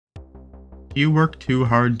Do you work 2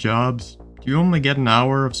 hard jobs? Do you only get an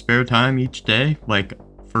hour of spare time each day, like,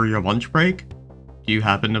 for your lunch break? Do you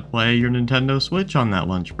happen to play your Nintendo Switch on that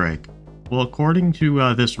lunch break? Well, according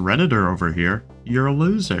to this redditor over here, you're a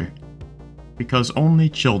loser. Because only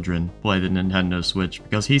children play the Nintendo Switch,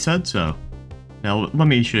 because he said so. Now, let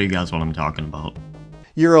me show you guys what I'm talking about.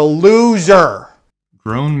 You're a loser!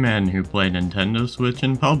 Grown men who play Nintendo Switch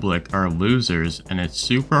in public are losers, and it's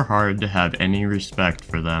super hard to have any respect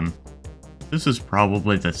for them. This is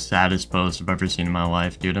probably the saddest post I've ever seen in my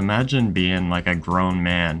life, dude. Imagine being like a grown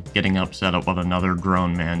man, getting upset at what another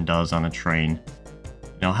grown man does on a train.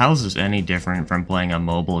 Now, how's this any different from playing a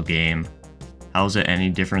mobile game? How's it any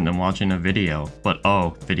different than watching a video? But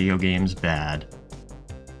oh, video games bad.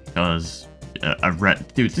 Because,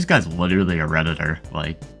 dude, this guy's literally a redditor,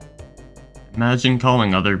 like... Imagine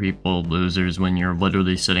calling other people losers when you're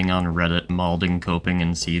literally sitting on Reddit malding, coping,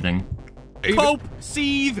 and seething. Cope,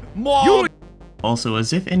 seethe, maul! Also,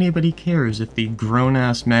 as if anybody cares if the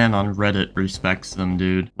grown-ass man on Reddit respects them,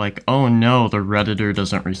 dude. Like, oh no, the redditor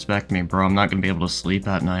doesn't respect me, bro. I'm not gonna be able to sleep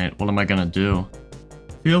at night. What am I gonna do?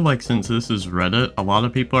 I feel like since this is Reddit, a lot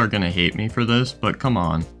of people are gonna hate me for this, but come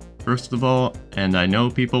on. First of all, and I know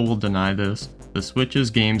people will deny this, the Switch's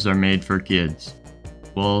games are made for kids.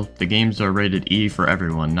 Well, the games are rated E for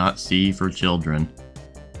everyone, not C for children.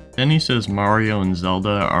 Then he says Mario and Zelda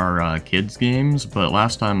are kids games, but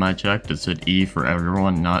last time I checked it said E for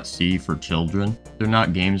everyone, not C for children. They're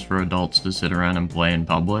not games for adults to sit around and play in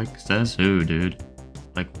public. Says who, dude?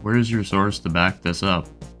 Like, where's your source to back this up?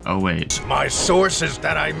 Oh wait. My source is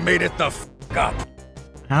that I made it the f*** up.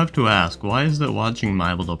 I have to ask, why is it watching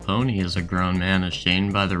My Little Pony as a grown man is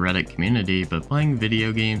shamed by the Reddit community, but playing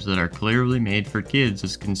video games that are clearly made for kids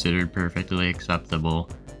is considered perfectly acceptable?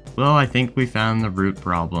 Well, I think we found the root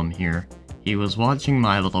problem here. He was watching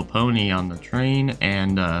My Little Pony on the train,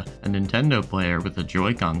 and a Nintendo player with a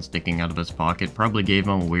Joy-Con sticking out of his pocket probably gave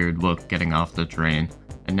him a weird look getting off the train.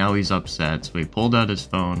 And now he's upset, so he pulled out his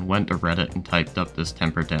phone, went to Reddit, and typed up this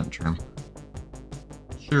temper tantrum.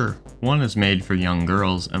 Sure, one is made for young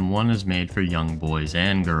girls, and one is made for young boys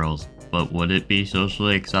and girls, but would it be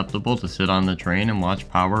socially acceptable to sit on the train and watch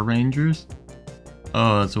Power Rangers?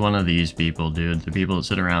 Oh, it's one of these people, dude. The people that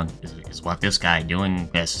sit around, is what this guy doing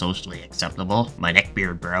best socially acceptable? My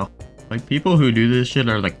neckbeard, bro. Like, people who do this shit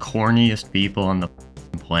are the corniest people on the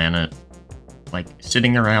planet. Like,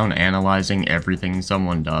 sitting around analyzing everything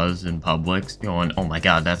someone does in public, going, oh my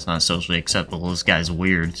god, that's not socially acceptable, this guy's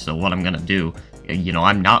weird, so what I'm gonna do, you know,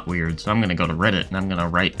 I'm not weird, so I'm gonna go to Reddit and I'm gonna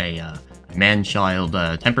write a man-child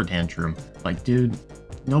temper tantrum. Like, dude,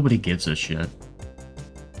 nobody gives a shit.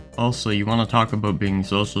 Also, you want to talk about being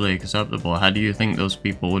socially acceptable, how do you think those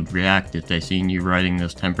people would react if they seen you writing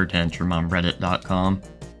this temper tantrum on reddit.com?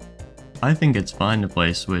 I think it's fine to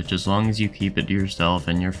play Switch as long as you keep it to yourself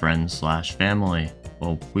and your friends/family.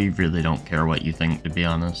 Well, we really don't care what you think, to be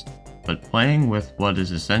honest. But playing with what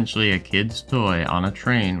is essentially a kid's toy on a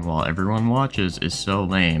train while everyone watches is so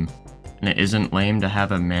lame. And it isn't lame to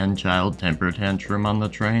have a man-child temper tantrum on the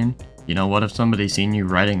train? You know, what if somebody seen you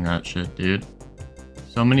writing that shit, dude?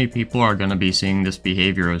 So many people are gonna be seeing this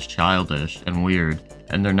behavior as childish and weird,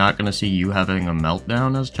 and they're not gonna see you having a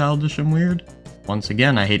meltdown as childish and weird? Once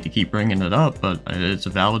again, I hate to keep bringing it up, but it's a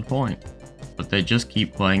valid point. But they just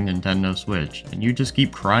keep playing Nintendo Switch, and you just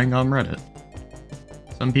keep crying on Reddit.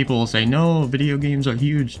 Some people will say, no, video games are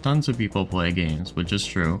huge, tons of people play games, which is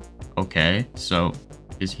true. Okay, so,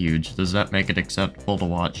 is huge. Does that make it acceptable to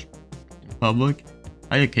watch in public?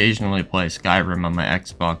 I occasionally play Skyrim on my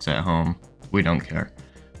Xbox at home. We don't care.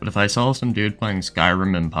 But if I saw some dude playing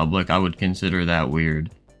Skyrim in public, I would consider that weird.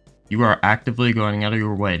 You are actively going out of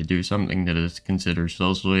your way to do something that is considered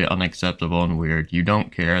socially unacceptable and weird. You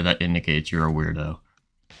don't care, that indicates you're a weirdo.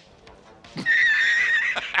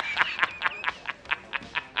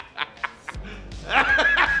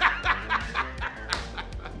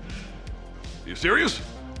 You serious?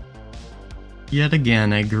 Yet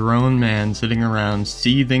again, a grown man sitting around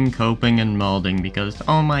seething, coping, and melding because,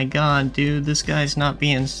 oh my god, dude, this guy's not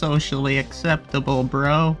being socially acceptable,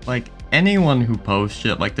 bro. Like, anyone who posts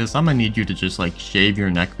shit like this, I'm gonna need you to just, like, shave your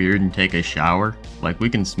neckbeard and take a shower. Like, we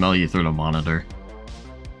can smell you through the monitor.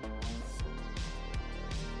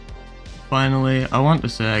 Finally, I want to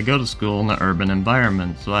say I go to school in an urban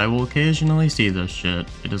environment, so I will occasionally see this shit.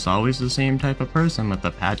 It is always the same type of person with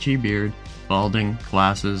a patchy beard, balding,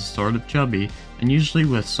 glasses, sort of chubby, and usually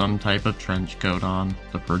with some type of trench coat on.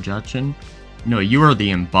 The projection? No, you are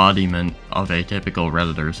the embodiment of a typical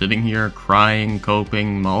redditor, sitting here crying,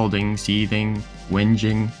 coping, molding, seething,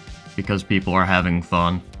 whinging, because people are having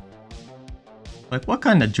fun. Like, what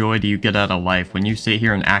kind of joy do you get out of life when you sit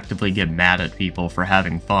here and actively get mad at people for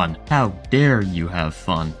having fun? How dare you have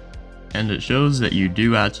fun? And it shows that you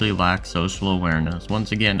do actually lack social awareness.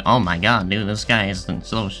 Once again, oh my god, dude, this guy isn't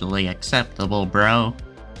socially acceptable, bro.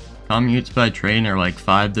 Commutes by train are like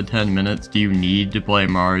 5 to 10 minutes. Do you need to play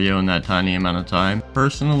Mario in that tiny amount of time?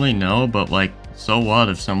 Personally, no, but like, so what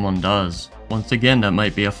if someone does? Once again, that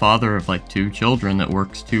might be a father of like 2 children that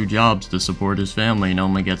works 2 jobs to support his family and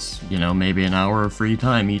only gets, you know, maybe an hour of free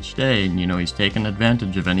time each day, and you know, he's taking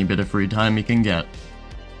advantage of any bit of free time he can get.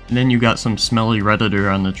 And then you got some smelly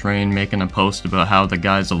redditor on the train making a post about how the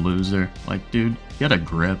guy's a loser. Like, dude, get a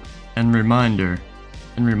grip. And reminder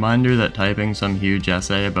that typing some huge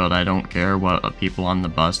essay about I don't care what people on the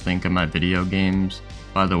bus think of my video games.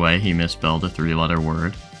 By the way, he misspelled a 3-letter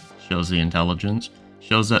word. Shows the intelligence.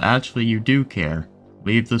 Shows that actually you do care.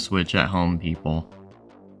 Leave the Switch at home, people.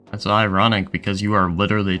 That's ironic because you are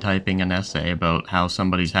literally typing an essay about how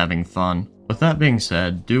somebody's having fun. With that being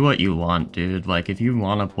said, do what you want, dude. Like, if you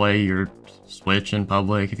want to play your Switch in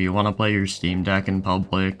public, if you want to play your Steam Deck in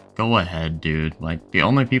public, go ahead, dude. Like, the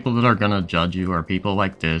only people that are gonna judge you are people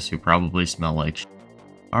like this who probably smell like shit.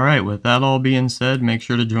 Alright, with that all being said, make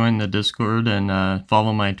sure to join the Discord and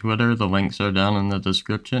follow my Twitter. The links are down in the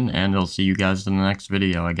description, and I'll see you guys in the next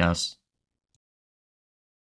video, I guess.